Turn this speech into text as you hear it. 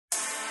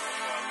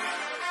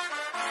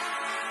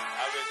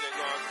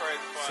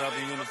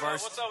Southern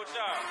University. What's up with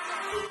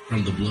y'all?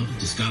 From the Bluff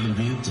to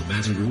Scotlandville to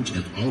Baton Rouge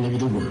and all over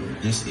the world,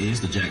 this is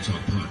the Jag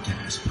Talk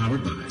Podcast,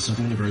 powered by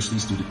Southern University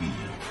Student Media.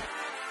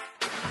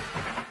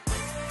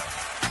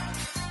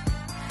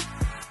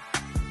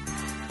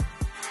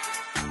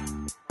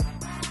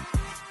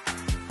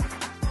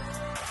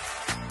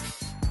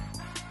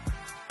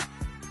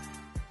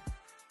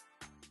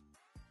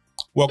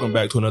 Welcome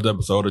back to another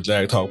episode of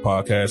Jag Talk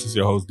Podcast. It's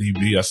your host,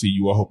 DB. I see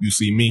you. I hope you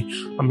see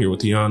me. I'm here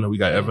with Teyanah. We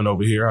got Evan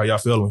over here. How y'all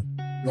feeling?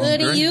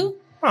 Good, and you?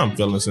 I'm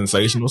feeling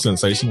sensational.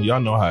 Y'all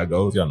know how it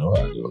goes.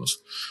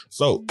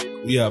 So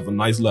we have a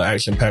nice little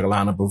action-packed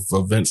lineup of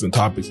events and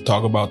topics to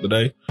talk about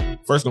today.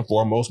 First and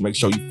foremost, make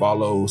sure you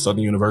follow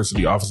Southern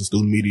University Office of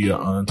Student Media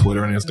on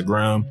Twitter and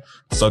Instagram,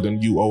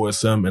 Southern U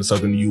OSM and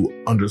Southern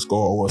U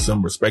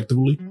 _OSM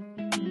respectively.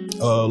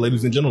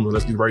 Ladies and gentlemen,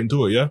 let's get right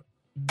into it, yeah?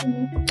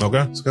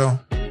 Okay. Let's go.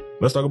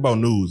 Let's talk about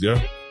news, yeah?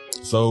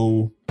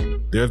 So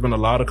there's been a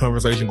lot of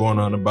conversation going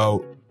on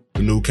about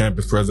the new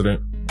campus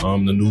president, the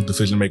new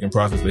decision-making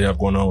process they have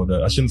going on with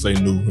that. I shouldn't say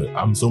new.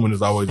 I'm assuming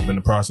it's always been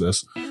the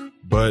process.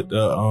 But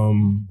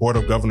Board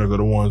of Governors are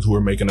the ones who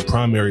are making the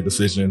primary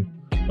decision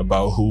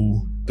about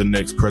who the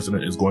next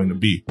president is going to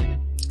be.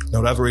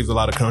 Now, that's raised a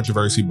lot of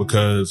controversy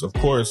because, of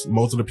course,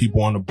 most of the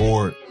people on the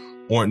board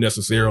aren't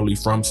necessarily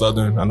from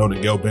Southern. I know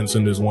that Gail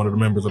Benson is one of the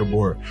members of the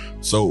board.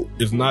 So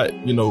it's not,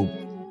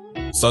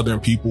 Southern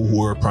people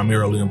who are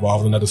primarily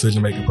involved in that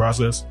decision-making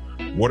process.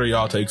 What are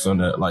y'all takes on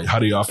that? Like, how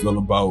do y'all feel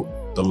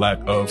about the lack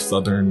of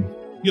Southern,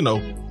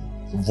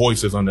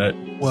 voices on that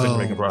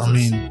decision-making process? I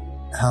mean,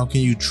 how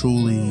can you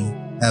truly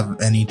have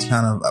any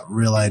kind of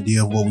real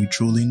idea of what we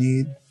truly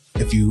need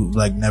if you,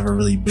 never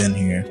really been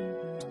here?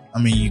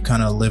 I mean, you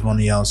kind of live on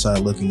the outside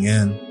looking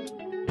in.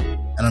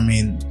 And I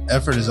mean,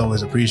 effort is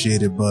always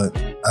appreciated, but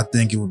I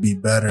think it would be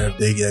better if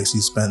they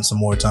actually spent some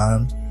more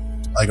time,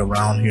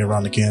 around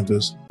the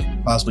campus,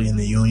 possibly in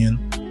the union,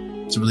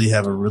 to really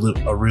have a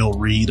real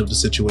read of the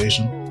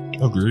situation.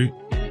 Agreed.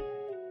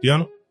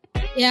 Teyanah?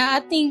 Yeah, I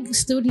think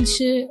students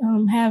should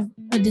have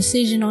a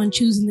decision on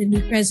choosing the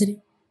new president,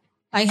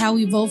 like how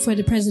we vote for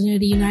the president of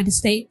the United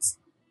States.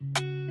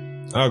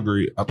 I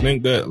agree. I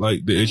think that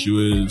the issue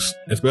is,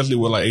 especially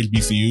with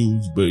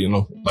HBCUs,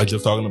 but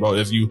just talking about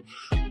SU,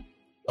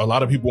 a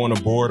lot of people on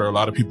the board are a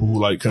lot of people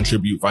who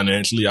contribute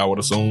financially, I would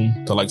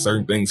assume, to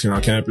certain things here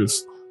on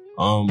campus.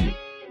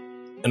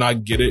 And I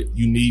get it.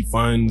 You need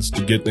funds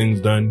to get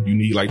things done. You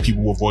need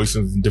people with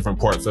voices in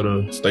different parts of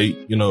the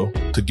state,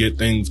 to get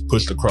things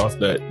pushed across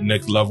that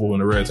next level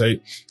in the red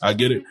tape. I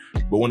get it.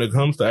 But when it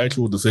comes to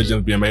actual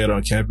decisions being made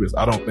on campus,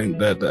 I don't think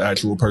that the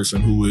actual person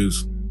who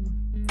is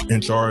in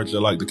charge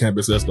of the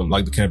campus system,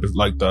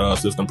 the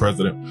system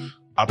president,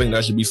 I think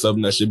that should be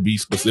something that should be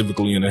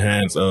specifically in the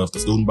hands of the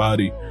student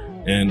body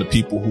and the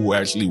people who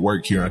actually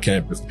work here on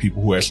campus, the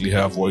people who actually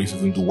have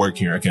voices and do work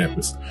here on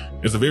campus.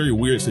 It's a very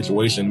weird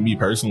situation to me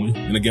personally.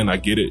 And again, I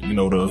get it,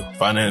 the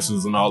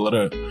finances and all of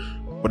that,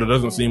 but it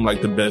doesn't seem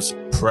like the best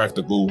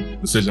practical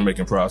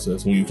decision-making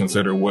process when you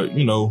consider what,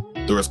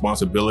 the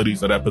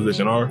responsibilities of that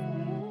position are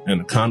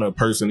and the kind of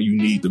person you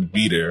need to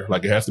be there.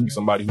 It has to be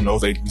somebody who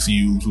knows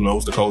HBCUs, who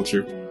knows the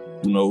culture,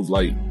 who knows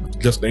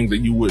just things that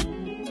you would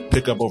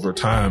pick up over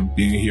time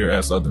being here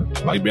at Southern,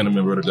 being a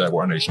member of the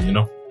Jaguar Nation,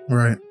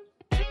 Right.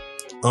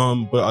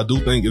 But I do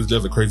think it's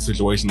just a crazy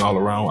situation all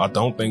around. I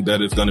don't think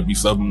that it's going to be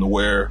something to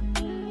where,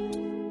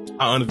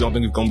 I honestly don't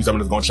think it's going to be something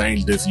that's going to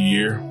change this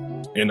year.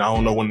 And I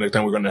don't know when the next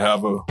time we're going to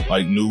have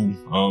a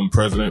new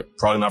president,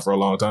 probably not for a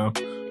long time.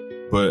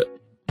 But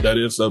that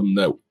is something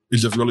that it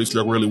just really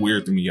struck really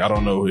weird to me. I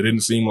don't know. It didn't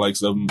seem like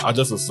something, I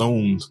just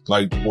assumed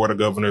the Board of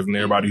Governors and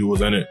everybody who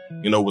was in it,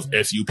 was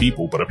SU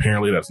people, but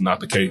apparently that's not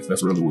the case.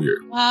 That's really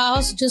weird. I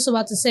was just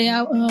about to say,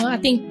 I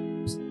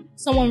think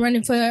someone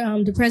running for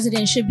the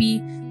president should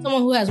be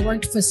someone who has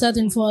worked for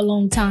Southern for a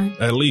long time.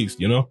 At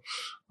least,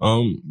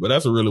 but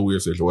that's a really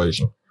weird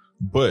situation.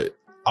 But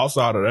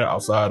outside of that,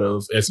 outside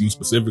of SU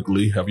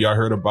specifically, have y'all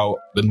heard about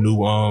the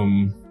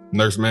new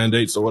nurse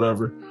mandates or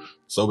whatever?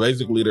 So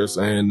basically they're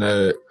saying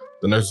that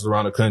the nurses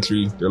around the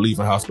country, they're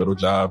leaving hospital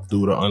jobs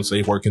due to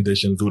unsafe work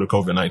conditions due to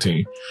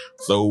COVID-19.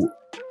 So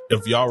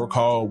if y'all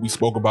recall, we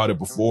spoke about it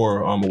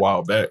before a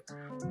while back,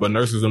 but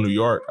nurses in New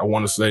York, I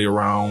want to say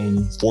around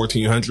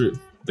 1,400,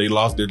 they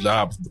lost their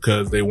jobs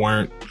because they didn't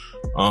want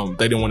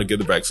to get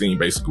the vaccine,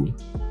 basically.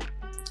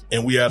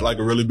 And we had a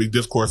really big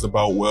discourse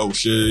about,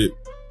 should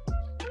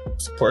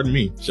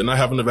not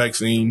having the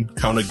vaccine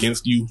count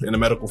against you in the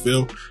medical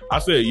field? I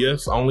said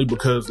yes, only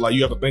because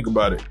you have to think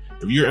about it.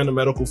 If you're in the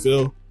medical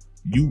field,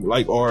 you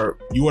are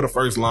the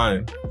first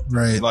line.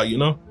 Right.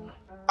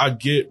 I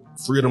get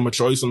freedom of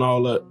choice and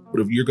all that,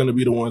 but if you're going to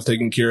be the ones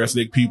taking care of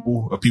sick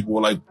people or people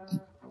with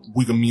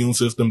weak immune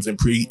systems and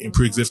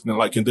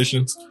pre-existing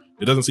conditions,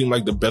 it doesn't seem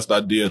like the best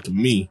idea to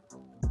me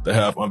to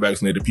have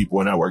unvaccinated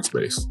people in that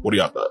workspace. What are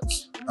y'all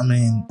thoughts? I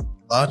mean,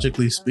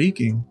 logically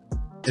speaking,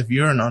 if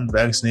you're an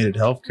unvaccinated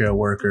healthcare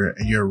worker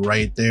and you're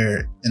right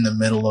there in the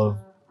middle of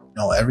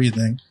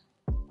everything,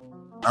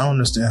 I don't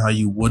understand how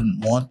you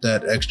wouldn't want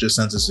that extra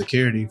sense of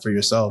security for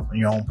yourself and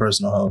your own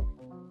personal health.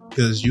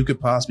 because you could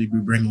possibly be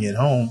bringing it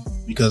home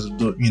because of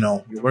the,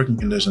 your working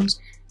conditions.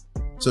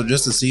 So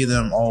just to see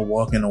them all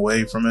walking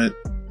away from it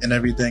and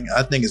everything,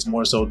 I think it's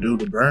more so due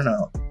to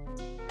burnout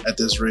at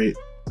this rate,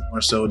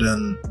 more so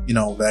than,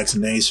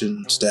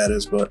 vaccination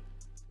status. But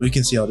we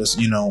can see how this,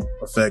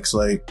 affects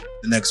like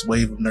the next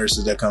wave of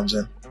nurses that comes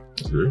in.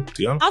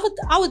 Teyanah?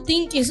 I would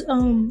think it's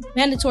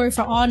mandatory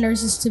for all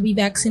nurses to be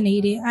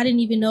vaccinated. I didn't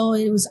even know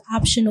it was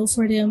optional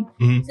for them.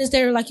 Mm-hmm. Since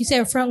they're, like you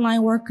said,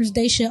 frontline workers,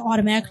 they should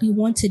automatically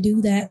want to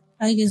do that.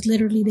 Like, it's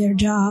literally their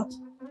job.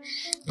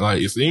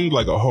 Like, it seems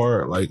like a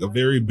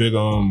very big,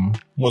 a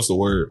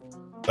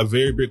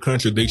very big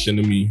contradiction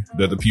to me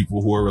that the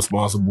people who are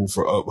responsible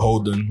for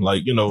upholding,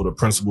 the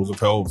principles of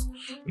health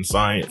and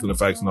science and the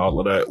facts and all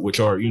of that, which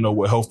are,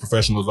 what health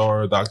professionals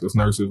are, doctors,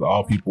 nurses,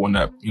 all people in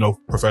that,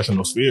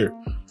 professional sphere.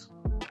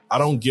 I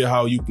don't get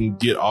how you can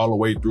get all the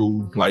way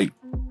through,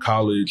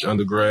 college,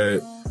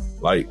 undergrad,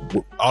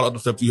 all of the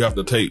steps you have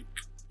to take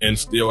and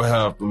still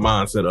have the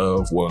mindset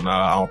of,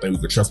 I don't think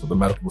we can trust what the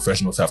medical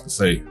professionals have to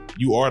say.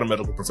 You are the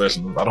medical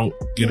professionals. I don't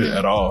get it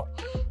at all.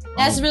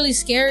 That's really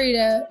scary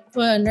that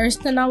for a nurse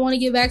to not want to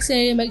get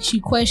vaccinated. It makes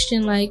you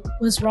question,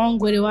 what's wrong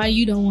with it? Why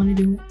you don't want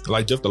to do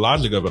it? Just the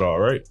logic of it all,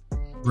 right?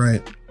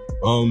 Right.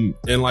 And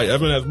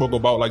Evan has spoke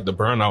about the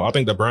burnout. I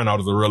think the burnout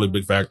is a really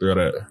big factor of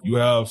that. You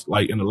have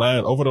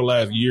over the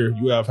last year,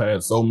 you have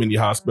had so many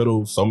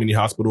hospital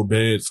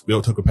beds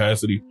built to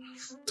capacity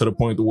to the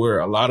point to where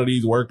a lot of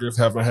these workers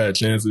haven't had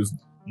chances.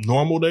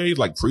 Normal days,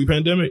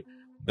 pre-pandemic,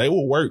 they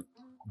will work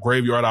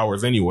graveyard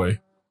hours anyway.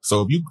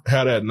 So if you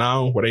have that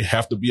now where they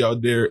have to be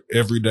out there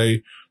every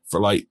day for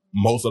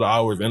most of the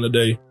hours in the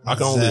day, I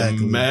can only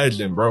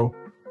imagine, bro.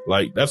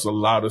 That's a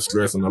lot of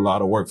stress and a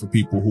lot of work for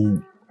people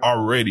who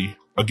already,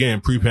 again,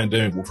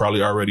 pre-pandemic, were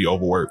probably already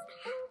overworked.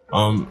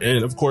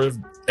 And of course,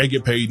 they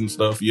get paid and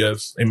stuff.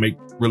 Yes, they make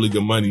really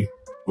good money.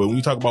 But when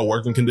you talk about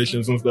working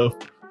conditions and stuff,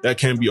 that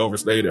can't be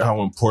overstated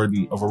how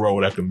important of a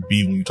role that can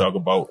be when you talk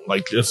about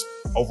just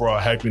overall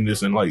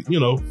happiness and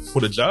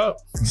for the job.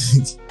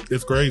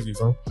 It's crazy,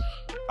 son.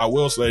 I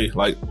will say,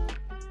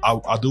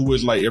 I do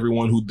wish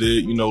everyone who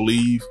did,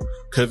 leave,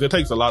 because it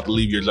takes a lot to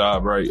leave your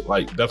job, right?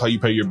 That's how you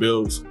pay your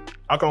bills.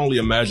 I can only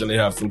imagine they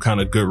have some kind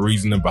of good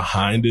reasoning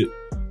behind it.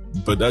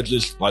 But that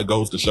just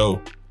goes to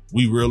show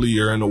we really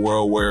are in a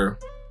world where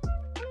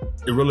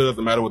it really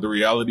doesn't matter what the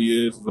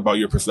reality is. It's about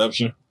your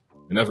perception.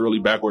 And that's really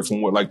backwards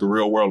from what the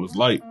real world is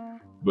like.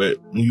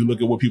 But when you look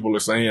at what people are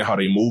saying, how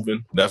they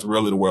moving, that's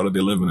really the world that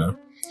they're living in.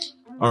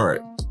 All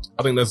right.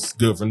 I think that's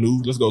good for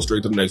news. Let's go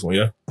straight to the next one.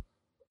 Yeah.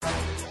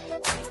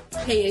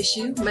 Hey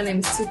SU, my name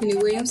is Tiffany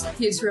Williams,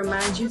 here to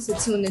remind you to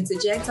tune into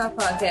Jag Talk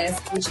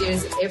Podcast, which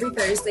airs every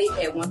Thursday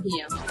at 1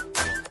 p.m.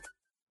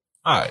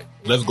 All right,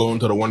 let's go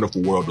into the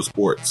wonderful world of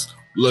sports.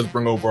 Let's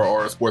bring over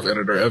our sports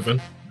editor,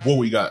 Evan. What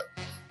we got?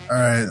 All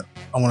right,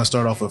 I want to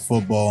start off with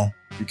football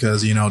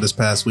because, this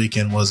past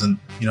weekend wasn't,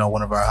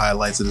 one of our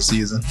highlights of the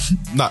season.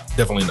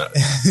 Definitely not.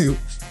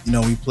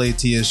 We played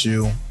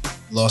TSU,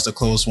 lost a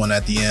close one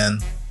at the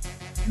end.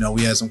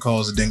 We had some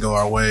calls that didn't go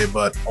our way,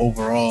 but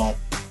overall,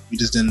 we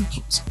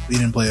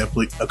didn't play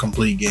a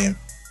complete game.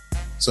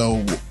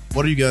 So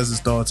what are you guys'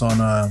 thoughts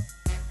on, are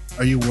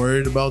you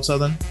worried about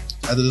Southern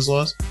after this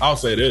loss? I'll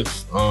say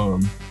this.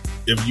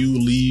 If you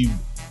leave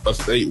a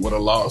state with a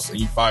loss and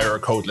you fire a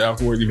coach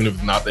afterwards, even if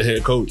it's not the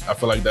head coach, I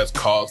feel like that's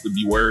cause to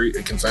be worried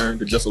and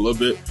concerned just a little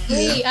bit.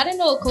 Hey, I didn't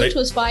know a coach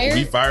was fired.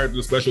 We fired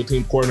the special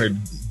team coordinator.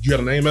 You got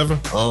a name, Evan?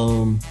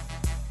 Hold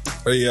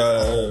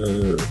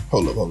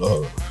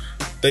up.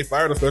 They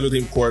fired a special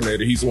team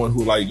coordinator. He's the one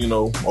who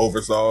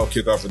oversaw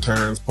kickoff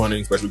returns,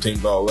 punting, special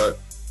teams, all that.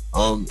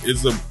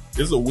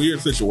 It's a weird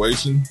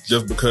situation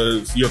just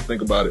because you have to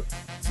think about it.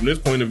 From this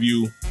point of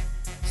view,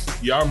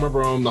 y'all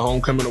remember the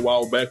homecoming a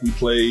while back? We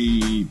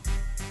played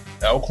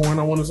Alcorn,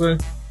 I want to say.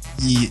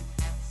 Yeah.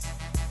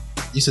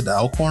 You said the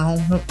Alcorn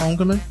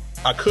homecoming?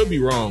 I could be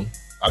wrong.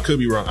 I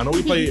know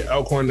we played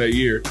Alcorn that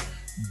year,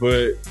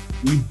 but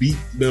we beat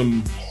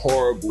them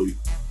horribly.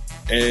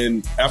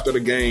 And after the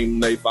game,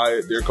 they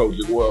fired their coach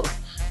as well.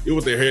 It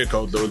was their head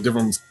coach, though. It was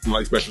different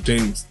from special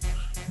teams.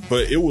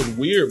 But it was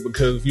weird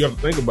because you have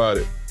to think about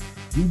it.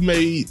 You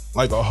made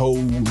a whole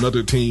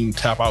nother team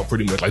tap out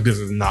pretty much. This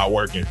is not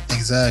working.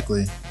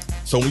 Exactly.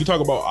 So when you talk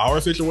about our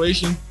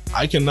situation,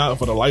 I cannot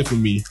for the life of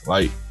me,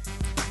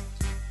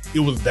 it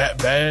was that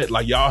bad.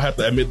 Y'all have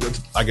to admit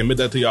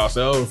that to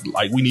yourselves.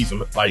 We need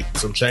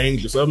some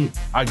change or something.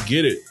 I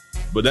get it.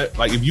 But that,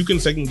 if you can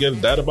second guess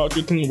that about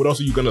your team, what else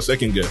are you going to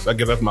second guess? I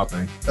guess that's my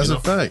thing. That's a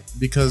fact,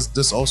 because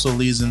this also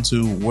leads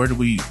into where do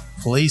we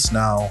place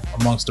now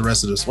amongst the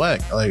rest of the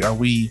SWAC? Are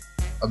we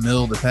a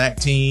middle of the pack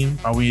team?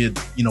 Are we a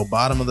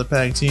bottom of the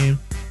pack team?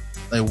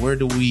 Where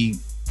do we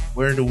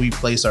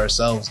place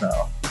ourselves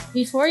now?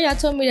 Before y'all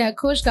told me that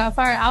coach got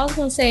fired, I was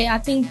going to say I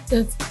think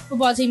the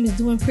football team is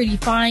doing pretty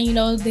fine.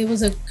 There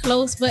was a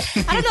close, but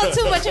I don't know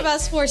too much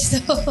about sports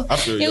though. I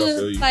feel you. It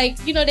was they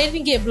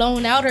didn't get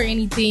blown out or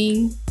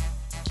anything.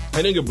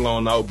 They didn't get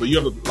blown out, but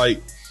you have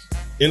to,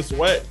 in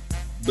SWAT,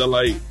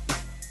 I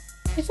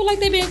feel like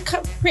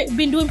they've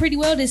been doing pretty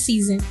well this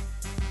season.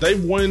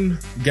 they've won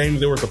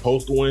games they were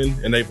supposed to win,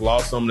 and they've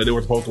lost some that they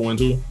were supposed to win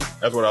too.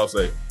 That's what I'll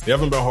say. They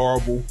haven't been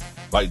horrible.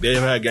 Like, they've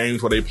had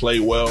games where they play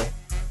well,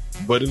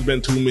 but it's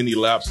been too many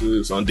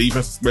lapses on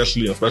defense,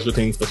 especially on special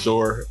teams for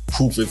sure.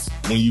 Proof is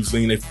when you've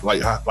seen it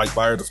like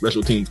fire the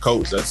special teams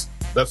coach. That's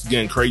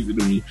getting crazy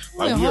to me.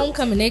 Like, we're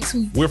homecoming next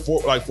week. We're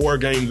 4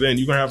 games in.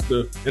 You're gonna have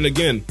to. And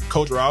again,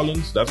 Coach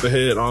Rollins, that's the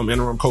head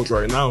interim coach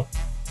right now.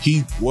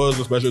 He was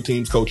a special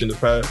teams coach in his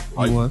past.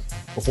 Like, He was.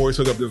 Before he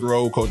took up this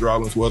role, Coach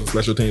Rollins was a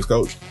special teams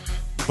coach.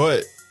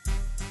 But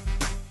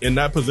in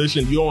that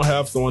position, you don't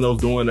have someone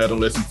else doing that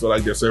unless you feel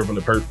like they're serving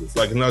the purpose.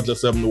 Like, it's not just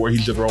something where he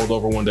just rolled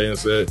over one day and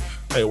said,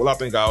 hey, well, I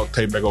think I'll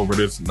take back over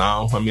this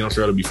now. I mean, I'm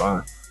sure it'll be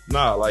fine.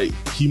 Nah, like,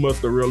 he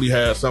must have really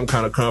had some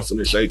kind of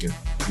confidence shaking.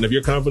 And if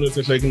your confidence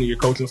is shaking in your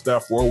coaching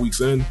staff 4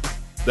 weeks in,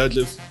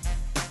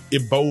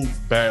 it bodes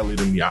badly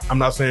to me. I'm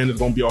not saying it's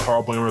going to be a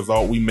horrible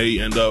result. We may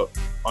end up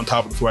on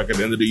top of the SWAC at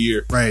the end of the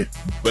year. Right.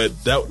 But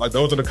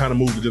those are the kind of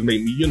moves that just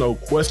make me,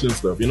 question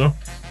stuff,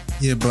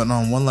 Yeah, but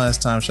one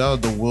last time, shout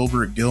out to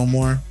Wilbert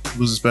Gilmore, who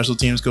was a special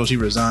teams coach. He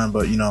resigned,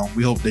 but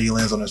we hope that he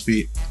lands on his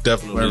feet.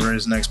 Definitely. Wherever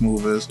his next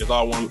move is. It's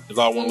all one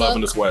love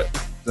in the SWAC.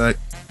 Like,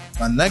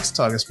 my next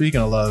talk is, speaking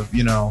of love,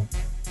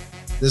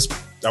 this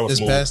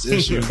past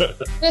issue,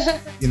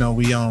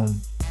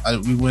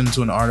 we went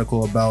into an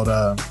article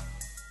about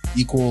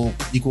equal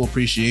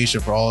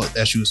appreciation for all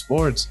SU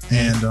sports,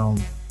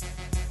 and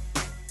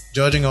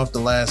judging off the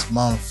last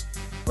month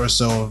or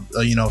so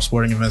of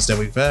sporting events that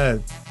we've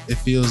had, it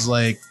feels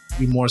like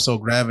we more so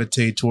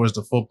gravitate towards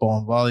the football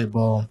and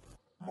volleyball,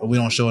 but we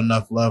don't show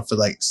enough love for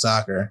like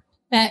soccer.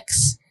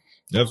 Facts.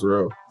 That's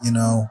real.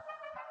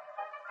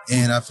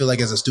 And I feel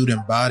like as a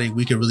student body,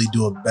 we could really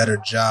do a better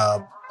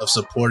job of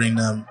supporting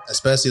them,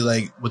 especially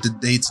like with the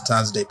dates and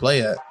times that they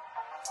play at.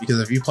 Because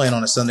if you're playing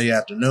on a Sunday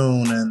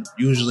afternoon, and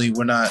usually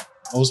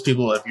most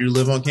people, if you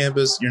live on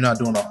campus, you're not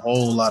doing a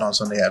whole lot on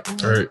Sunday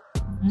afternoon. Right.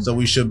 So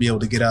we should be able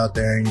to get out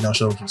there and,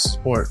 show some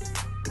support.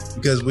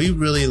 Because we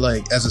really,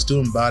 as a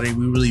student body,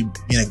 we really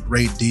mean a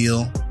great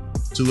deal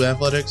to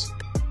athletics.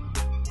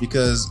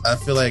 Because I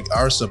feel like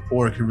our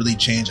support can really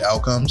change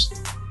outcomes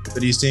for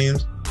these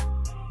teams.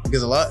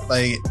 Because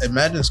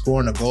imagine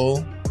scoring a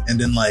goal and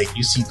then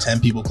you see 10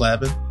 people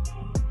clapping.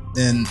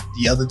 Then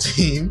the other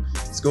team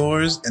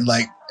scores and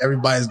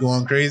everybody's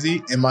going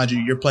crazy. And mind you,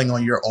 you're playing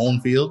on your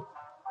own field.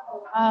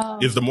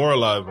 It's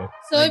demoralizing.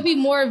 So it'd be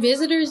more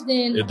visitors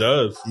than... It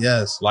does.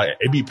 Yes.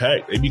 It be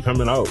packed. They be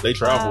coming out. They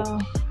travel. Wow.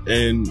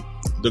 And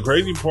the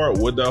crazy part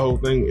with that whole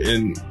thing,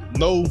 and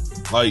no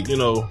slight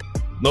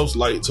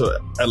to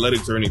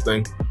athletics or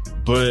anything,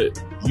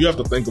 but you have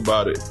to think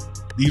about it.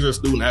 These are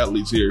student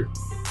athletes here.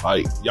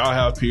 Y'all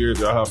have peers,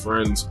 y'all have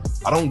friends.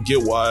 I don't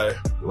get why,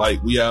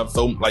 we have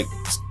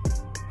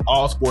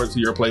all sports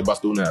here are played by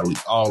student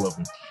athletes. All of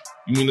them.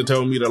 You mean to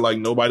tell me that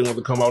nobody wants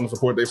to come out and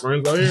support their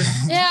friends out here?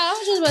 Yeah, I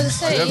was just about to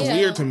say. That's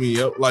weird to me.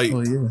 No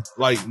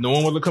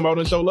one wants to come out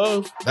and show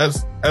love.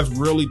 That's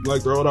really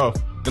throw it off.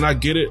 And I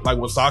get it.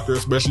 With soccer,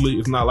 especially,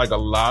 it's not a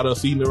lot of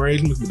seating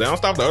arrangements. But they don't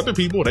stop the other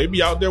people. They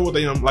be out there with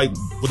their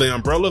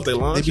umbrellas, they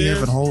lawn chairs. They be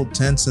having whole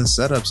tents and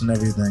setups and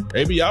everything.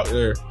 They be out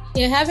there.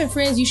 Yeah, having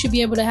friends, you should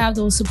be able to have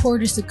those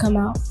supporters to come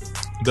out.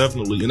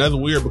 Definitely. And that's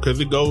weird because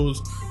it goes,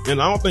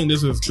 and I don't think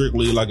this is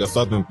strictly a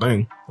Southern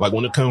thing.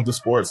 When it comes to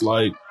sports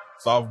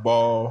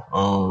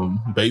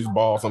softball,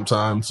 baseball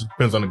sometimes,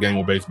 depends on the game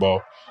with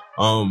baseball,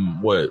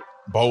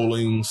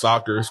 bowling,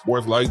 soccer,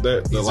 sports like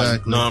that,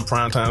 the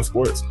non-primetime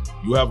sports,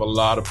 you have a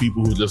lot of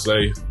people who just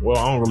say, well,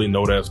 I don't really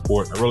know that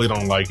sport. I really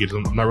don't like it.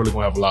 I'm not really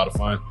going to have a lot of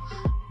fun.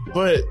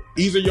 But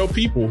these are your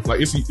people.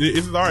 This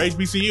is our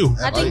HBCU.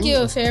 I think it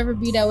will forever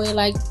be that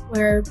way,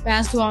 where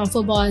basketball and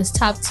football is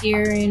top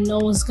tier and no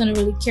one's going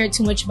to really care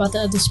too much about the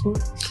other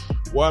sport.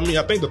 Well, I mean,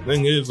 I think the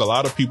thing is a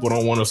lot of people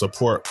don't want to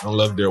support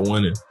unless they're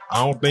winning.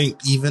 I don't think...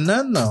 Even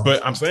then, though.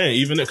 But I'm saying,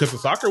 even because the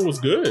soccer was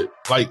good.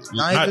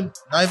 Not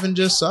even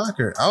just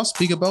soccer. I'll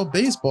speak about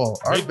baseball.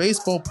 Our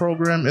baseball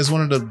program is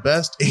one of the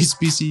best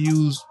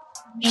HBCUs,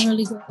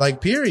 really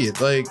good. Period.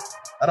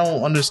 I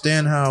don't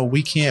understand how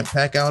we can't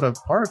pack out a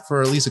park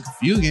for at least a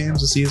few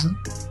games a season.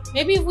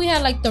 Maybe if we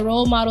had the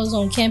role models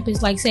on campus,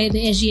 say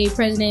the SGA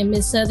president,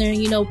 Miss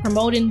Southern,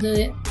 promoting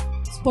the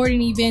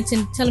sporting events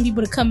and telling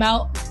people to come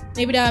out.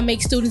 Maybe that would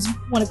make students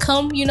want to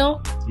come,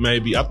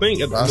 Maybe. I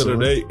think at the end of the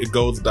day, it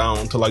goes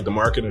down to the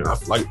marketing. I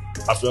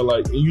feel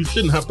like you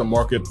shouldn't have to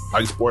market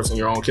sports on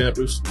your own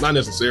campus. Not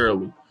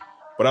necessarily.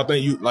 But I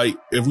think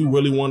if we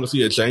really want to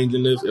see a change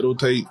in this, it'll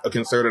take a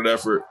concerted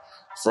effort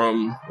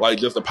from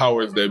just the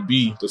powers that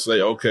be to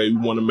say, okay, we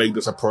want to make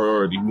this a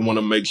priority. We want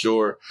to make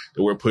sure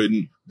that we're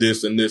putting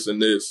this and this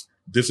and this.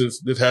 This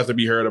has to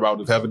be heard about.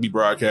 This has to be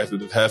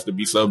broadcasted. This has to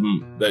be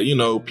something that,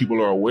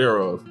 people are aware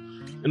of.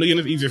 And again,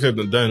 it's easier said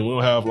than done. We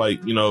don't have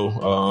we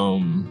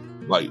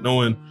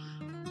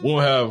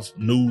don't have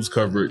news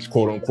coverage,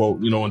 quote unquote,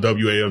 on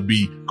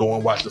WAFB, go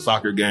and watch the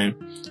soccer game.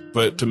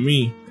 But to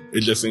me,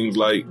 it just seems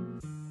I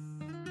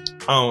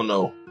don't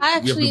know. I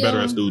actually we have to be better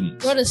as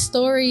students. Wrote a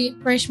story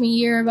freshman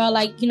year about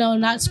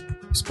not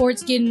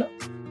sports getting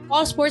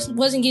all sports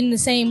wasn't getting the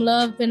same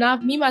love, and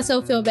me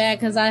myself feel bad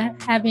because I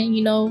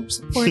haven't,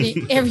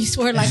 supported every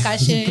sport like I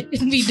should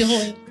be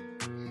doing.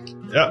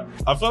 Yeah,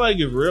 I feel like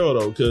it's real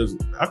though, because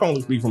I can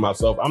only speak for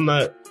myself.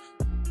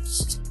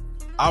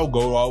 I'll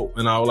go out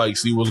and I'll like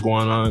see what's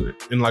going on,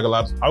 and like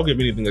I'll give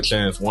anything a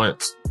chance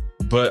once.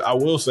 But I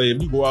will say,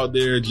 if you go out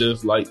there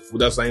just like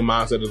with that same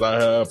mindset as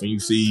I have, and you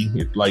see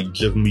like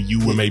just me,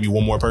 you, and maybe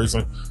one more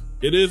person,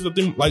 it is a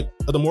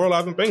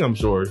demoralizing thing, I'm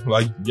sure.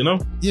 Like,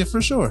 Yeah,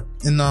 for sure.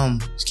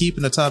 And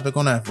keeping the topic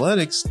on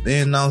athletics, they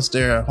announced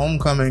their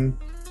homecoming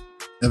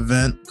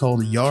event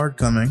called Yard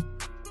Coming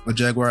with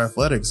Jaguar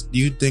Athletics. Do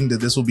you think that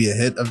this will be a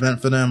hit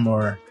event for them,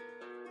 or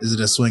is it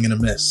a swing and a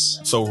miss?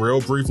 So real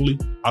briefly,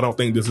 I don't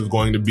think this is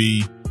going to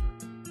be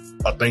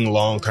a thing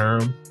long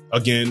term.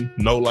 Again,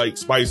 no like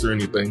spice or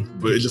anything,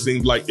 but it just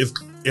seems like it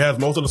has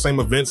most of the same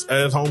events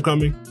as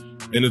homecoming,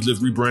 and it's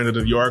just rebranded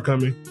as Yard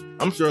Coming.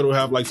 I'm sure it'll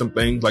have like some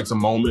things, like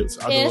some moments.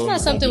 Yeah, it's not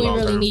something we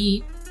really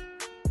need.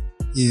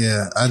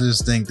 Yeah, I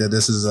just think that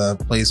this is a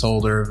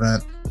placeholder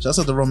event. Just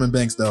at the Roman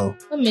Banks, though.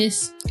 A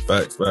miss.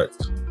 Facts. Let's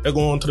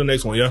go on to the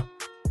next one, yeah?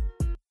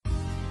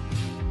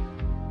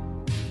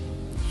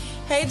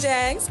 Hey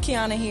Jags,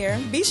 Teyanah here.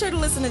 Be sure to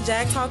listen to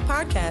Jag Talk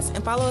Podcast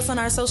and follow us on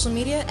our social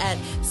media at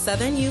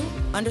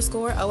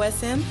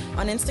SouthernU_OSM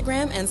on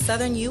Instagram and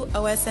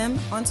SouthernUOSM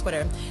on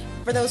Twitter.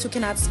 For those who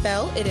cannot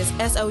spell, it is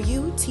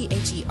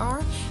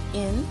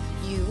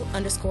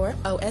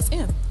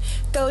SOUTHERNU_OSM.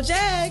 Go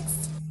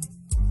Jags!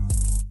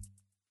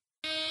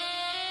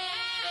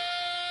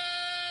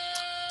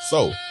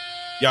 So,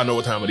 y'all know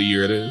what time of the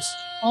year it is.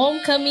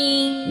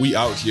 Homecoming. We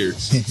out here.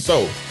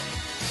 So,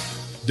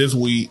 this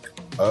week,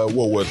 what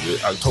was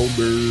it?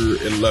 October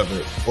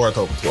 11th or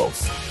October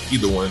 12th?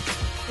 Either one.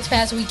 This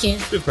past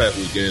weekend.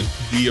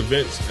 The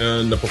events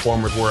and the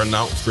performers were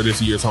announced for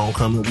this year's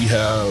homecoming. We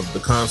have the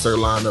concert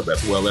lineup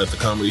as well as the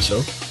comedy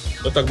show.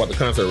 Let's talk about the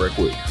concert right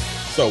quick.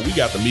 So we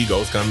got the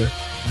Migos coming.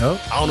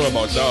 Yep. I don't know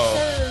about y'all.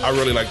 I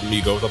really like the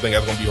Migos. I think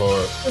that's going to be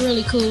hard. They're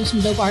really cool.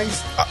 Some dope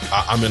artists.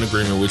 I'm in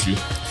agreement with you.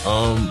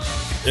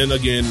 And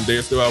again,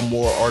 there still have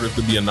more artists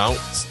to be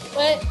announced.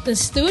 But the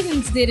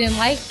students didn't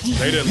like it.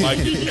 They didn't like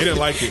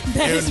it.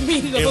 That's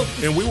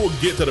Migos. And we will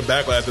get to the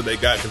backlash that they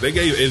got, because they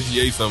gave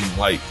SGA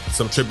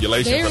some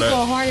tribulation they for that. They were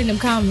going hard in them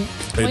comments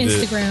on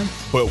Instagram.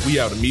 But we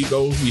have the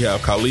Migos, we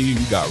have Khalid,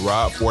 we got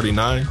Rob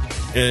 49,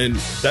 and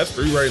that's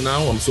 3 right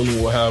now. I'm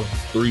assuming we'll have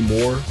 3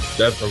 more.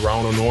 That's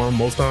around the norm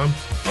most times.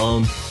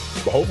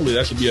 But hopefully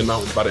that should be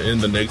announced by the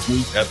end of next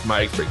week. That's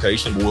my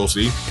expectation, but we'll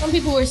see. Some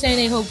people were saying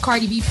they hope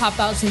Cardi B pop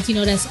out since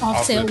that's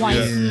Offset wife.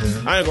 Yeah.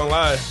 I ain't gonna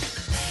lie.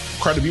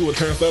 Cardi B would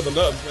turn something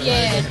up.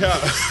 Yeah.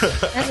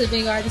 That's a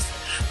big artist.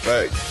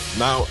 Right.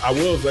 Now, I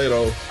will say,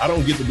 though, I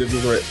don't get the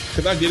disrespect,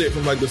 because I get it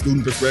from, the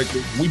student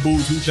perspective. We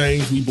booed 2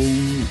 Chainz. We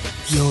booed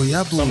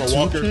y'all booed Summer 2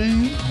 Walker.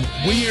 Chainz?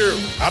 Weird.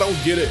 I don't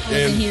get it.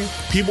 And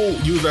people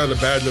use that as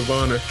a badge of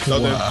honor. So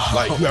then,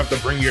 you have to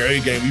bring your A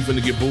game. You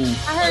finna get booed.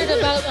 I heard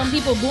about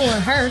people booing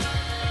her.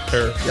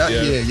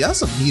 Y'all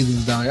some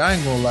heathens down here. I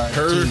ain't gonna lie.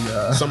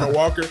 Summer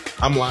Walker.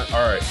 I'm like,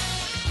 all right.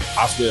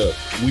 I feel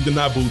we did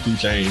not boo 2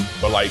 Chainz,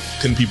 but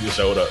 10 people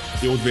showed up.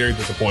 It was very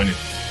disappointing.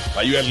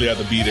 You actually have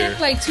to be there.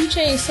 2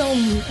 Chainz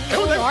some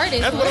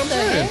artist. That's what I'm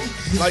saying.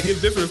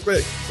 It's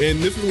disrespect,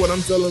 and this is what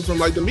I'm telling from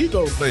the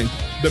Migos thing.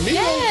 The Migos,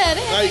 yeah,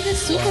 they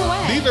this super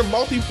whack. These are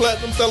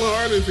multi-platinum selling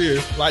artists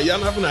here. Y'all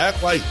not gonna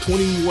act like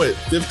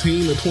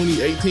 2015 or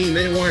 2018.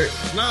 They weren't.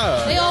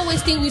 Nah. They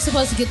always think we're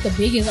supposed to get the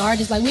biggest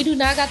artists. We do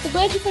not got the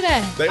budget for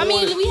that.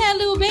 We had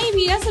Lil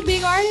Baby. That's a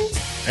big artist.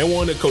 They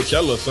wanted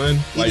Coachella, son.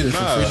 He did it for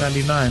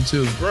 $3.99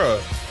 too,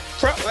 bruh.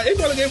 They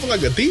probably gave him a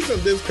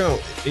decent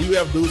discount, and you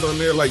have dudes on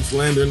there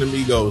slandering the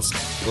Migos,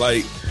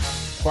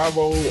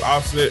 Quavo,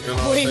 Offset, and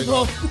all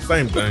that.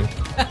 Same thing.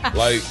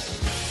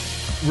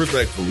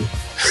 Respectfully.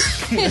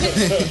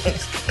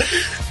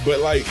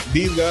 But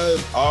these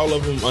guys, all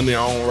of them on their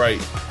own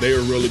right, they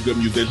are really good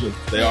musicians.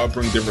 They all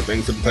bring different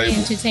things to the table.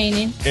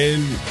 Entertaining.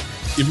 And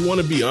if you want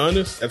to be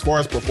honest, as far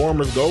as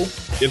performers go,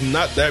 it's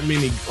not that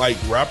many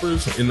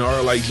rappers in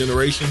our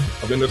generation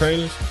of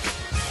entertainers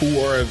who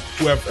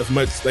have as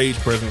much stage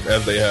presence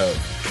as they have.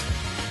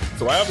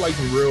 So I have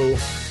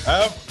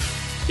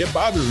it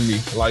bothers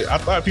me. I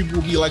thought people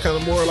would be kind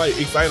of more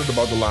excited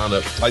about the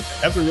lineup.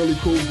 That's a really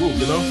cool group,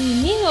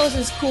 Migos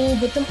is cool,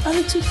 but them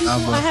other 2 people,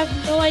 I have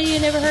no idea,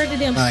 never heard of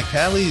them.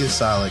 Cali is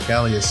solid.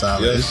 Yes.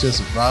 It's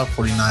just Rob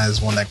 49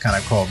 is one that kind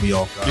of called me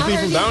off guard. You think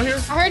from down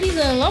here? I heard he's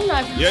an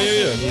alumni.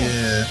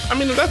 Yeah. I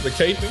mean, if that's the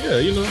case, then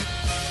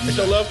it's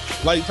your love,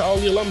 to all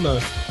the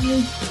alumni.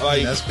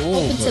 That's cool.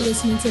 Open to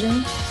listening to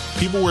them.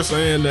 People were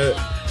saying that,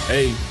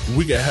 hey,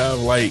 we could have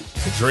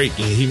Drake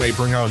and he may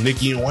bring out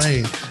Nicki and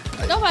Wayne.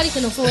 Nobody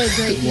can afford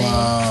Drake, man.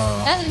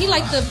 Wow. He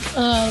the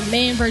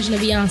man version of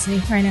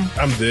Beyonce right now.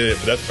 I'm dead,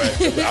 but that's fact.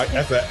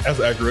 That's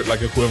accurate,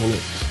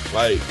 equivalent.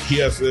 He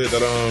has said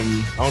that, I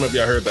don't know if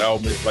y'all heard the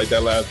album,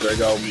 that last Drake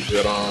album,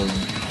 that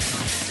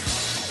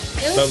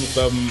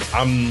something,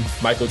 I'm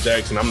Michael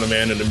Jackson, I'm the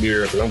man in the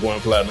mirror because I'm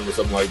going platinum or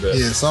something like that.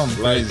 Yeah, something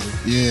crazy.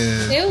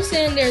 Yeah. They were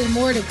saying there's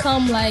more to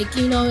come,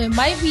 it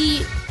might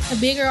be a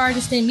bigger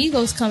artist than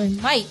Migos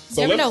coming. Might.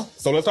 Never know.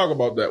 So let's talk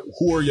about that.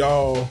 Who are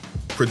y'all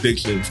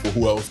predictions for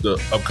who else the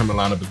upcoming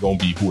lineup is going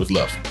to be? Who is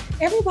left?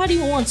 Everybody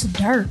wants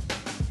Dirk.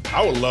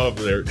 I would love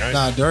Dirk.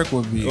 Nah, Dirk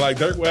would be like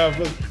Dirk would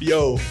have.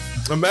 Yo,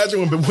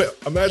 imagine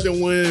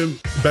when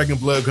Back in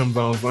Blood comes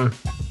on, son.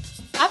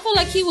 I feel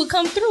like he would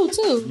come through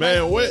too.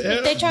 Man, like, what?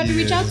 If they tried to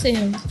reach out to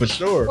him, for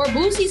sure. Or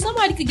Boosie,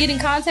 somebody could get in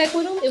contact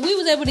with him. If we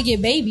was able to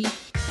get Baby.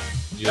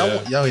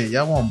 Yeah.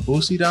 Y'all want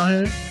Boosie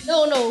down here?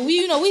 No.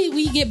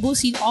 We get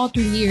Boosie all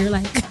through the year.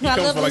 Like I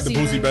love for like the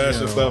Boosie bash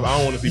and stuff. I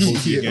don't want to see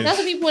Boosie again. That's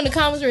what people in the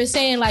comments were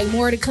saying. Like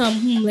more to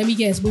come. Let me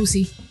guess,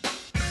 Boosie.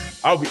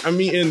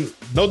 And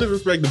no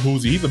disrespect to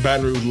Boosie, he's a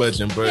Baton Rouge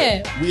legend,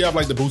 but we have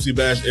like the Boosie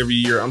bash every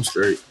year. I'm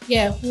straight.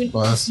 Yeah, we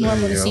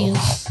normal to see him.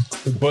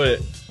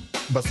 But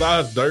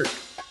besides Dirk,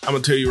 I'm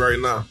gonna tell you right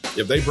now,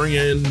 if they bring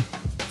in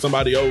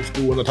somebody old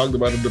school, and I talked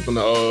about it up in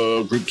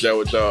the group chat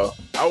with y'all,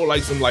 I would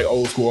like some like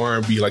old school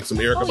R&B, like some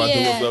Erykah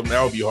Badu or something.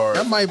 That would be hard.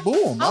 That might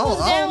boom. I was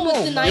down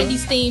with the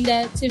 90s theme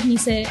that Tiffany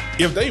said.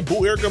 If they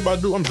boo Erykah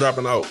Badu, I'm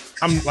dropping out.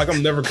 I'm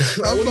never. What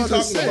are you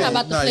talking about? How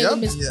about the play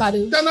with Mr.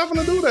 Badu? They're not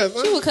gonna do that.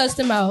 Man. She would cuss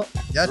them out.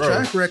 Y'all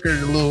track record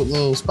a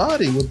little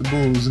spotty with the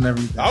boos and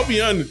everything. I'll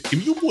be honest.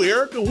 If you boo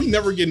Erykah, we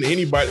never getting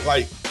anybody.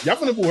 Like y'all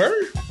gonna boo her?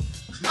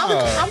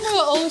 I'm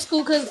real old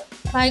school because,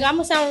 like, I'm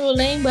gonna sound real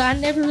lame, but I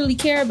never really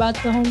care about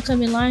the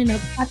homecoming lineup.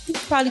 I think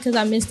probably because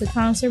I missed the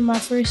concert my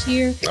first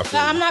year. But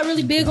I'm not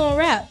really big on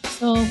rap,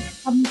 so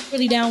I'm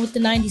really down with the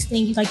 90s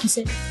thing, like you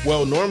said.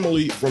 Well,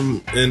 normally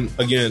and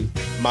again,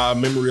 my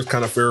memory is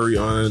kind of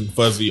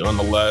fuzzy on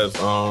the last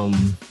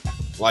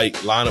like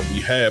lineup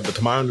we had, but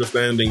to my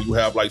understanding, you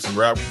have like some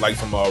rap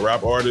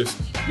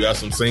artists, you have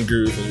some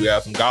singers, and you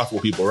have some gospel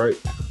people, right?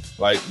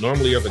 Like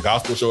normally, as a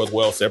gospel show as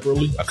well,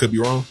 separately. I could be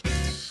wrong.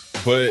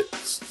 But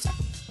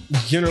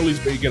generally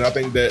speaking, I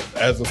think that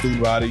as a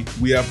student body,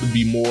 we have to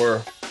be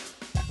more.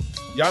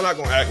 Y'all not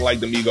gonna act like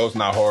the Migos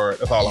not hard.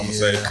 That's all I'm gonna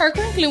say. Kirk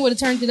Franklin would have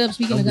turned it up.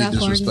 Speaking of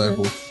gospel,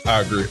 disrespectful.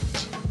 I agree,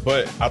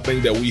 but I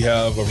think that we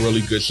have a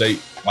really good shape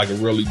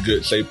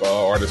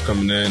artists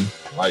coming in.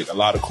 Like a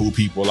lot of cool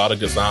people, a lot of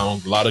good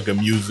sounds, a lot of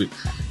good music.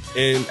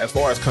 And as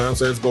far as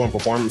concerts go and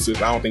performances,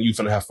 I don't think you're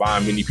gonna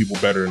find many people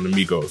better than the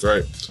Migos,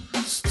 right?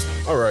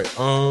 All right.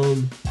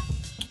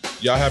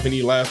 Y'all have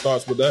any last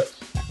thoughts with that?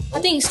 I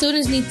think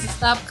students need to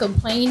stop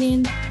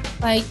complaining.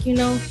 Like, you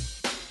know.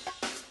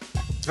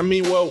 I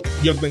mean, well,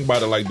 you have to think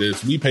about it like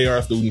this. We pay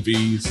our student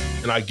fees,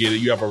 and I get it.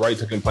 You have a right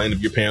to complain if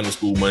you're paying the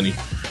school money.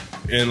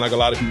 And like a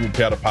lot of people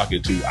pay out of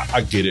pocket too.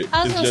 I get it.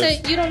 I was going to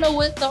say, you don't know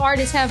what the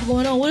artists have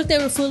going on. What if they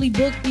were fully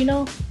booked, you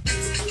know?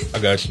 I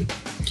got you.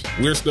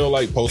 We're still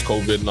like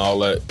post-COVID and all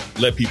that.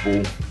 Let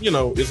people,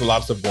 it's a lot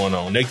of stuff going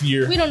on. Next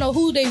year. We don't know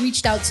who they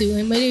reached out to,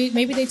 and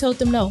maybe they told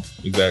them no.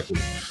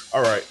 Exactly.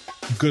 All right.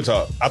 Good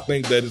talk. I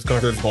think that this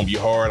concert is going to be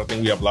hard. I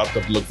think we have a lot of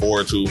stuff to look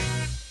forward to.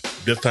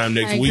 This time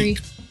next week,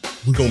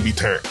 we're going to be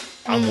turned.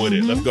 I'm with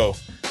it. Let's go.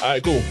 All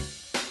right, cool.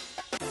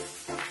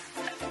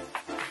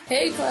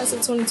 Hey, class of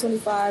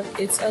 2025,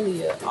 it's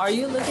Aaliyah. Are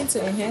you looking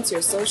to enhance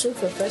your social,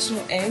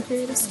 professional, and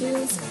creative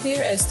skills?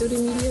 Here at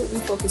Student Media, we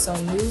focus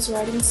on news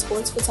writing,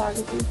 sports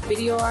photography,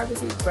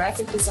 videography,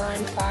 graphic design,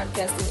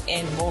 podcasting,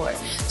 and more.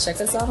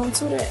 Check us out on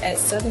Twitter at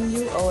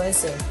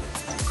SouthernUOSM.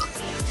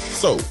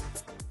 So,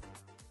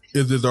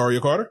 is this Daria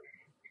Carter?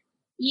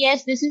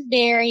 Yes, this is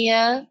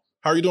Daria.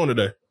 How are you doing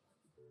today?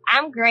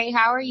 I'm great.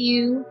 How are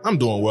you? I'm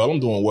doing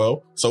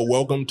well. So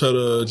welcome to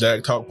the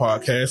Jag Talk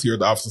podcast here at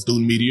the Office of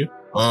Student Media.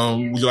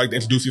 Would you like to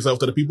introduce yourself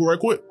to the people right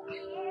quick?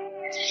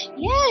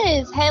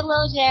 Yes.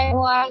 Hello,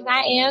 Jaguars.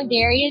 I am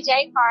Daria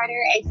J.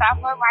 Carter, a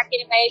sophomore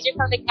marketing major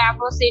from the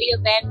capital city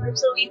of Baton Rouge,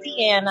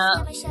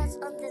 Louisiana.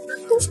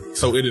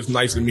 So it is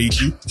nice to meet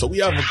you. So we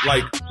have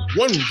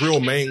one real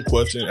main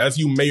question. As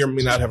you may or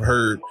may not have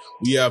heard,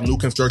 we have new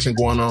construction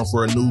going on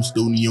for a new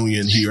student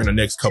union here in the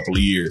next couple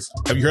of years.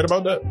 Have you heard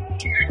about that?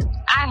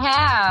 I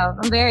have.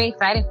 I'm very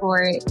excited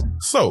for it.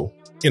 So,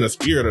 in the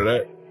spirit of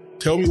that,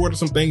 tell me what are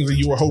some things that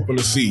you were hoping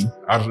to see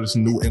out of this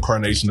new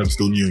incarnation of the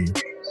student union?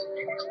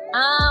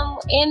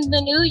 In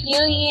the new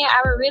union,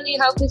 I would really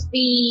hope to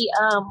see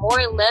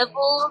more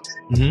levels.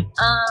 Mm-hmm.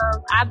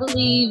 I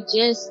believe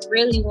just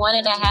really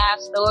 1.5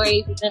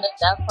 stories isn't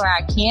enough for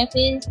our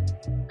campus.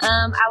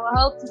 I would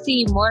hope to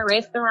see more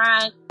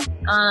restaurants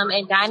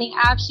and dining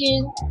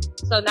options.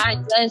 So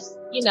not just,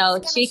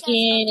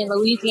 chicken and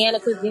Louisiana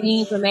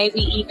cuisine, but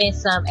maybe even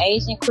some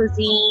Asian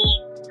cuisine,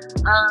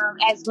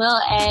 as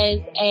well as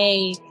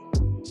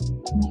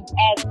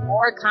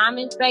more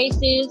common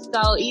spaces.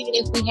 So even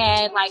if we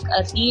had like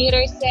a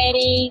theater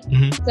setting,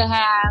 mm-hmm. to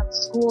have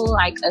school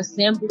like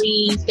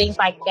assemblies, things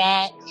like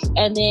that.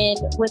 And then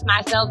with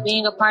myself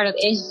being a part of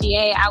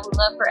SGA, I would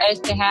love for us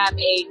to have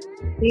a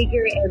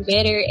bigger and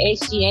better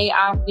SGA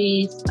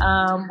office,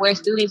 where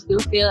students do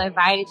feel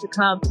invited to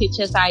come pitch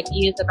us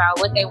ideas about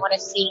what they want to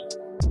see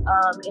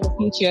in the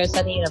future of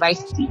Southern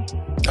University.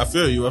 I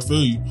feel you.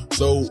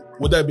 So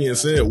with that being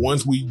said,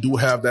 once we do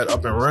have that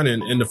up and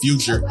running in the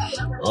future,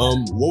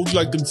 what would you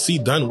like to see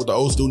done with the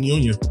old student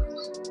union?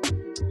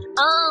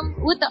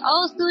 With the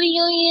old student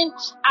union,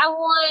 I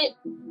want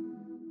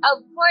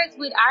of course,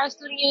 with our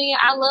student union,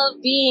 I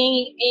love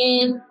being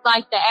in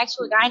like the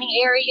actual dining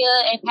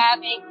area and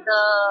having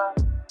the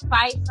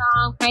fight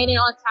song painted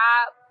on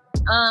top.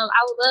 I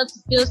would love to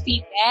still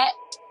see that.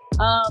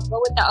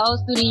 But with the old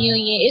student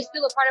union, it's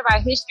still a part of our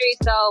history.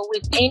 So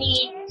with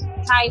any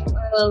type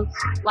of,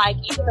 like,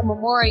 even the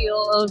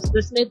memorial of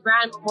the Smith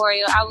Brown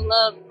Memorial, I would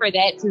love for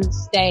that to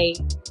stay.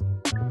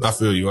 I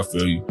feel you.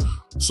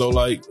 So,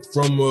 like,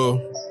 from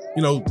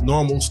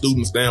normal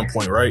student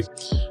standpoint, right?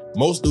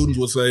 Most students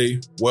would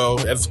say, well,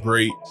 that's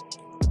great.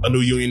 A new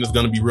union is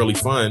going to be really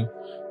fun,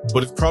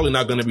 but it's probably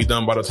not going to be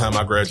done by the time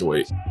I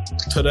graduate.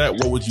 To that,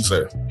 what would you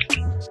say?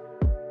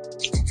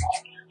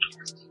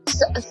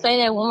 Say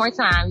that one more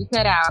time. You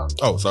cut out.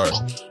 Oh, sorry.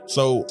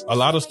 So a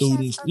lot of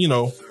students,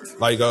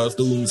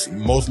 students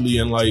mostly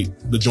in like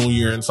the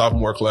junior and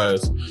sophomore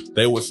class,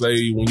 they would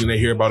say when they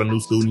hear about a new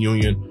student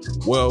union,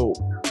 well,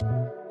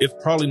 it's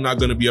probably not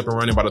going to be up and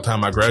running by the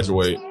time I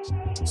graduate.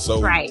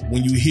 So right.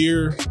 When you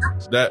hear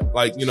that,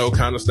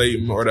 kind of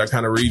statement or that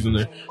kind of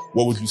reasoning,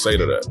 what would you say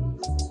to that?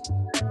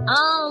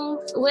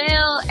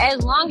 Well,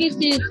 as long as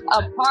it's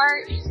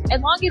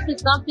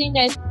something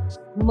that's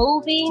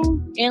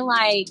moving and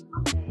like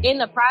in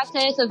the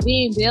process of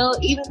being built,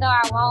 even though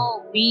I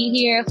won't be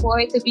here for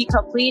it to be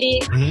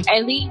completed,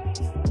 at least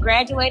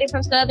graduated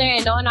from Southern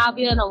and knowing I'll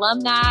be an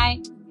alumni,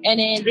 and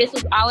then this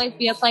will always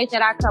be a place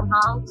that I come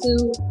home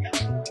to,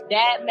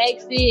 that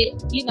makes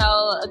it,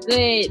 a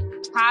good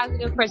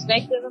positive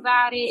perspective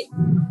about it.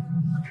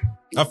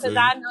 Because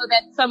I know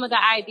that some of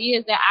the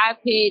ideas that I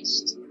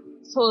pitched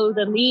to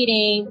the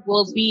meeting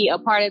will be a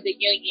part of the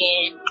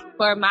union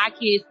for my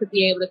kids to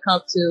be able to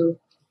come to.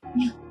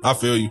 I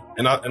feel you,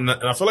 and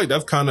I feel like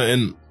that's kind of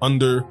an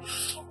under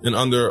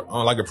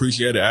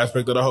appreciated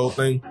aspect of the whole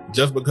thing.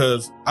 Just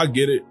because I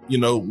get it,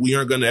 we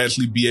aren't going to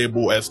actually be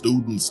able as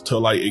students to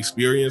like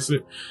experience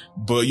it,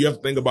 but you have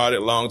to think about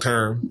it long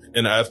term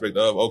in the aspect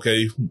of,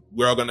 okay,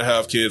 we're all going to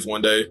have kids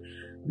one day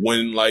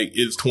when like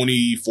it's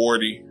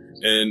 2040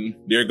 and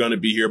they're going to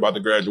be here about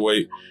to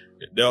graduate.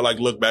 They'll like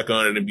look back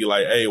on it and be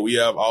like, hey, we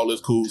have all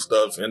this cool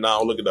stuff, and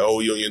now look at the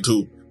old union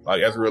too.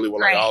 Like, that's really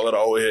what, like, all of the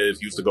old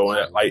heads used to go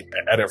at, like,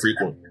 at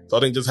infrequent. So I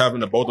think just having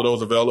both of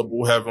those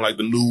available, having, like,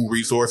 the new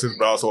resources,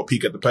 but also a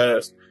peek at the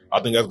past, I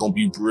think that's going to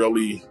be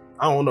really,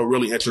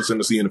 really interesting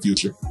to see in the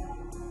future.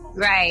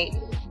 Right.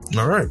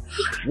 All right.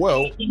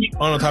 Well,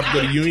 on the topic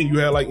of the union, you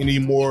had, like,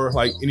 anything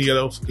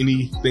else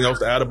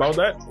to add about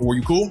that? Or were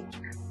you cool?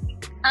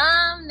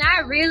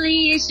 Not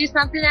really. It's just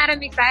something that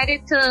I'm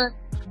excited to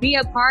be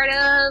a part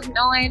of,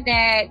 knowing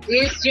that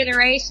this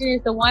generation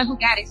is the one who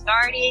got it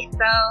started. So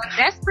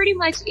that's pretty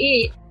much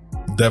it.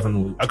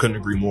 Definitely. I couldn't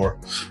agree more.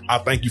 I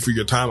thank you for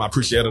your time. I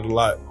appreciate it a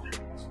lot.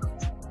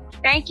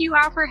 Thank you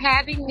all for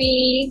having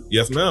me.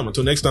 Yes, ma'am.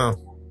 Until next time.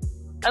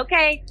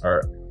 Okay. All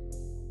right.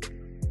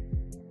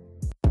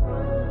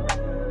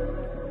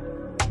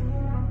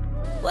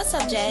 What's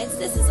up, Jags?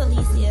 This is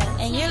Alicia,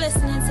 and you're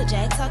listening to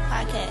Jag Talk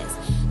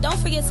Podcast. Don't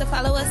forget to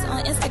follow us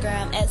on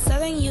Instagram at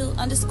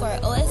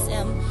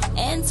SouthernU_OSM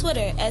and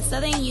Twitter at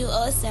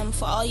SouthernUOSM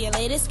for all your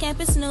latest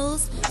campus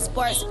news,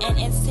 sports, and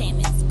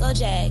entertainment. Go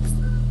Jags!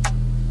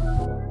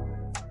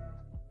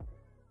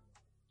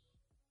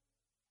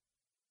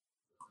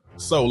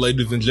 So,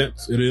 ladies and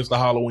gents, it is the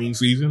Halloween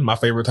season. My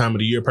favorite time of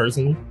the year,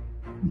 personally.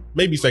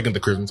 Maybe second to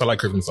Christmas. I like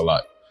Christmas a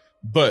lot.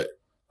 But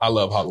I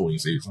love Halloween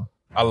season.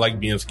 I like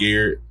being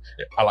scared.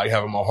 I like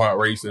having my heart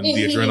racing, the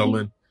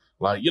adrenaline.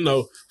 Like,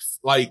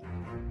 like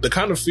the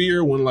kind of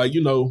fear when, like,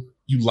 you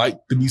like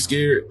to be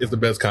scared is the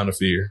best kind of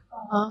fear.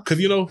 Cause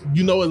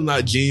it's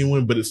not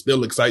genuine, but it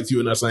still excites you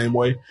in that same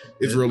way.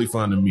 It's really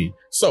fun to me.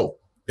 So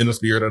in the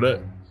spirit of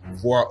that,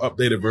 for our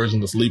updated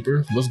version of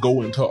Sleeper, let's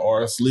go into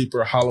our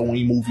Sleeper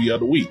Halloween movie of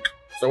the week.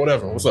 So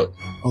whatever, what's up?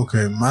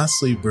 Okay, my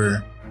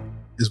Sleeper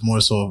is more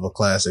so of a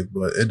classic,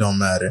 but it don't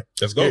matter.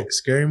 Let's go.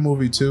 Scary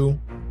Movie 2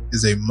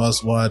 is a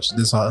must watch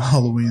this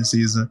Halloween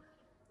season.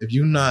 If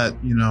you're not,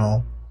 you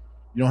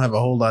don't have a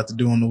whole lot to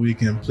do on the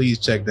weekend, please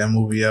check that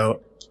movie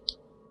out.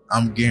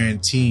 I'm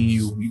guaranteeing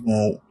you're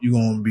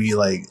gonna be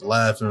like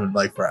laughing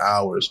like for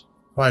hours.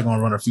 Probably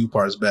gonna run a few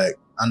parts back.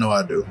 I know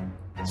I do.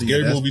 So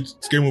Scary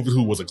Movie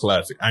 2 was a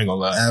classic. I ain't gonna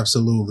lie.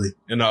 Absolutely.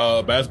 And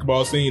the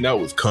basketball scene, that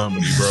was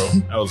comedy, bro.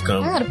 That was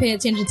comedy. I gotta pay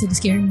attention to the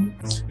scary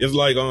movies. It's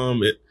like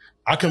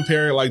I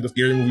compare like the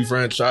Scary Movie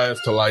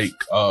franchise to like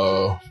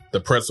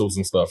the pretzels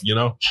and stuff,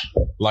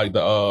 like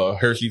the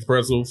Hershey's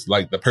pretzels,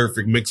 like the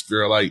perfect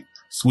mixture of like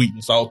sweet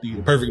and salty,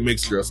 the perfect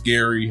mixture of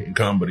scary and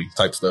comedy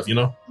type stuff,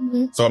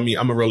 Mm-hmm. So I mean,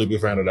 I'm a really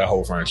big fan of that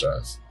whole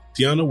franchise.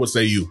 Teyanah, what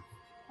say you?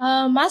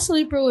 My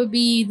sleeper would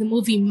be the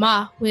movie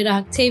Ma with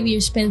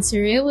Octavia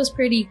Spencer. It was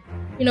pretty,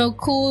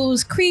 cool. It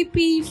was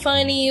creepy,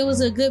 funny. It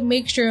was a good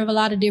mixture of a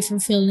lot of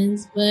different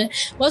feelings. But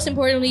most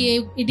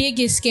importantly, it did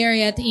get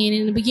scary at the end.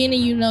 In the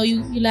beginning, you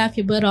laugh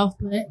your butt off,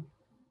 but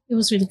it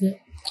was really good.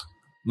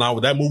 Now,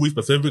 with that movie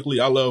specifically,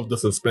 I love the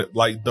suspense,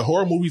 like the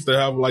horror movies that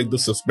have like the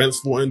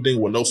suspenseful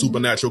ending with no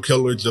supernatural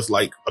killer, just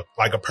like a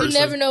person. You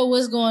never know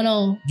what's going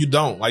on. You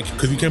don't,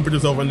 because you can't put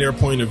yourself in their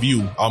point of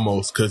view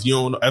almost, because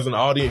as an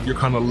audience, you're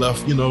kind of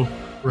left,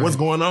 what's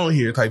going on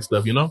here type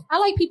stuff, you know? I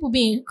like people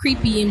being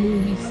creepy in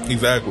movies.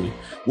 Exactly.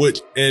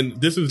 And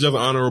this is just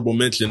an honorable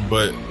mention,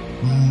 but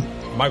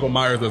Michael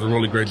Myers does a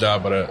really great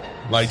job of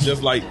that. Like,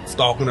 just like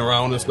stalking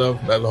around and stuff,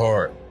 that's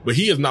hard. But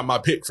he is not my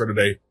pick for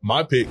today.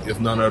 My pick is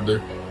none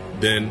other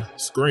than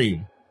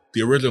Scream.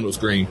 The original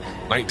Scream,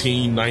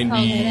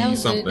 1990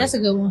 something. That's a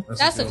good one.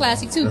 That's a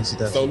classic too.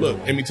 So look,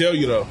 let me tell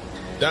you though,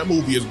 that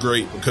movie is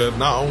great because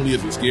not only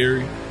is it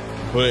scary,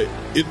 but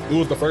it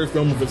was the first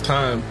film of its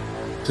time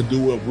to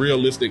do a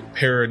realistic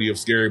parody of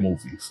scary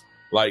movies.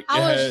 Like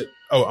I'm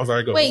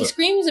sorry, go. Wait,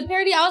 Scream is a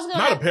parody?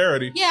 Not a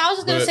parody. Yeah, I was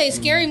just going to say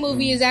Scary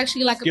Movie is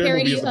actually like a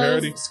parody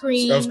of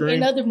Scream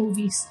and other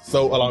movies.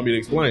 So allow me to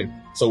explain.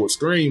 So with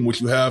Scream, what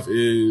you have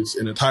is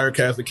an entire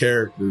cast of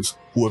characters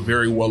who are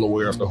very well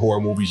aware of the horror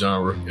movie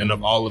genre and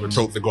of all of the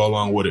tropes that go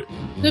along with it.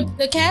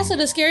 The cast of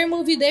the Scary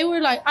Movie, they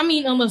were like,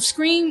 of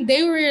Scream,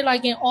 they were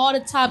like in all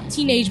the top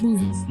teenage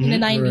movies in the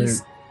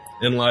 90s. Right.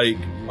 And like,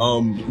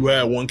 you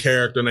had one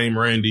character named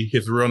Randy.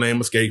 His real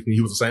name escaped me.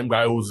 He was the same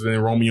guy who was in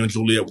Romeo and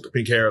Juliet with the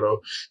pink hair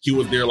though. He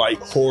was their like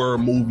horror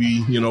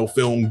movie,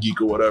 film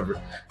geek or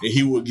whatever. And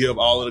he would give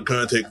all of the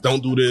context.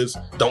 Don't do this.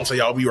 Don't say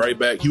I'll be right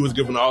back. He was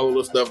giving all of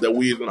the stuff that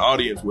we as an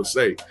audience would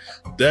say.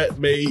 That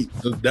made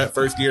that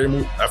first scary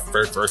movie,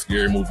 first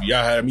scary movie.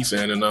 Y'all had me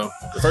saying it now.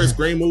 The first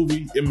Scream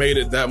movie, it made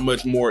it that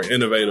much more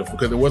innovative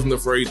because it wasn't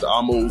afraid to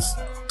almost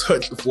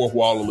touch the fourth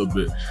wall a little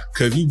bit.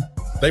 Because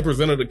they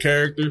presented a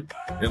character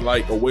and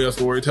like a way of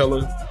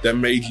storytelling that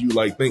made you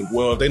like think,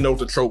 well, if they know what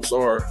the tropes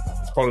are,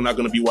 it's probably not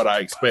going to be what I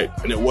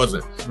expect. And it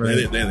wasn't.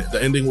 Right. And the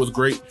ending was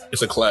great.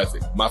 It's a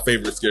classic. My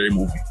favorite scary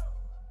movie.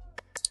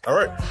 All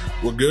right.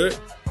 We're good.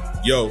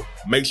 Yo,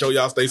 make sure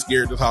y'all stay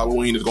scared this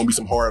Halloween. There's going to be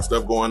some horror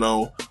stuff going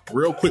on.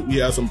 Real quick, we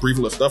have some brief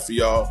little stuff for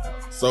y'all.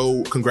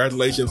 So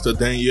congratulations to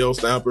Danielle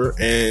Stamper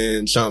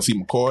and Sean C.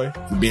 McCoy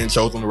for being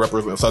chosen to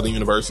represent Southern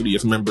University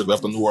as members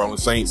of the New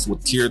Orleans Saints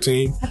with cheer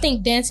team. I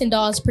think Dancing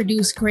Dolls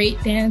produce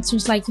great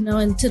dancers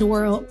into the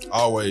world.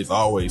 Always.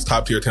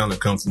 Top tier talent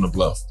comes from the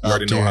Bluff. You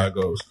already know how it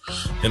goes.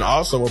 And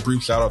also a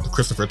brief shout out to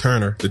Christopher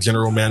Turner, the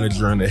general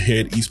manager and the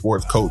head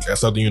esports coach at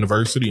Southern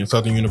University and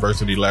Southern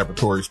University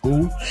Laboratory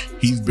School.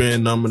 He's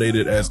been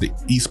nominated as the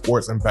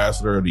esports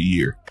ambassador of the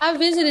year. I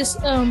visited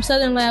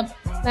Southern Lab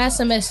last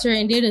semester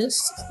and did a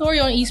story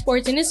on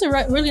esports, and it's a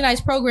really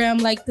nice program.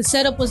 Like, the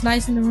setup was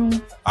nice in the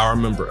room. I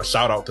remember. A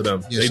shout out to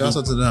them. Yeah, shout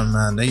out to them,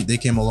 man. They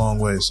came a long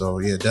way. So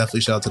yeah,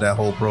 definitely shout out to that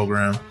whole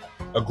program.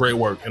 A great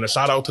work. And a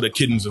shout out to the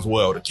kittens as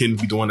well. The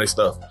kittens be doing their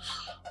stuff.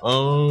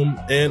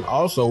 And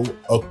also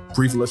a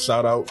brief little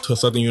shout out to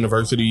Southern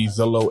University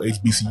Zillow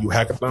HBCU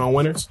Hackathon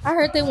winners. I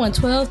heard they won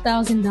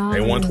 $12,000. They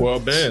won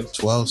 12 bands.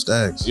 12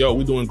 stacks. Yo,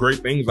 we doing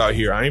great things out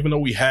here. I didn't even know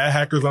we had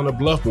hackers on the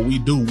Bluff, but we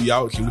do. We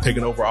out here. We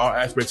taking over all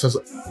aspects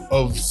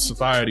of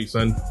society,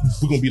 son.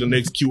 We're going to be the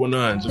next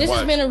QAnon. This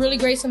has been a really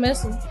great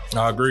semester.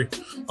 I agree.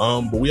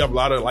 But we have a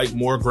lot of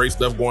more great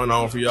stuff going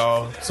on for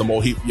y'all. Some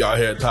more heat for y'all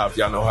head tops.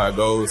 Y'all know how it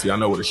goes. Y'all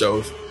know what it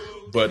shows.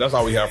 But that's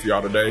all we have for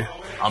y'all today.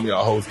 I'm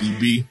y'all host,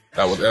 DB.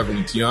 That was Evan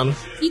and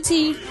Teyanah.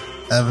 E.T.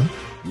 Evan.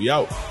 We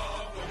out.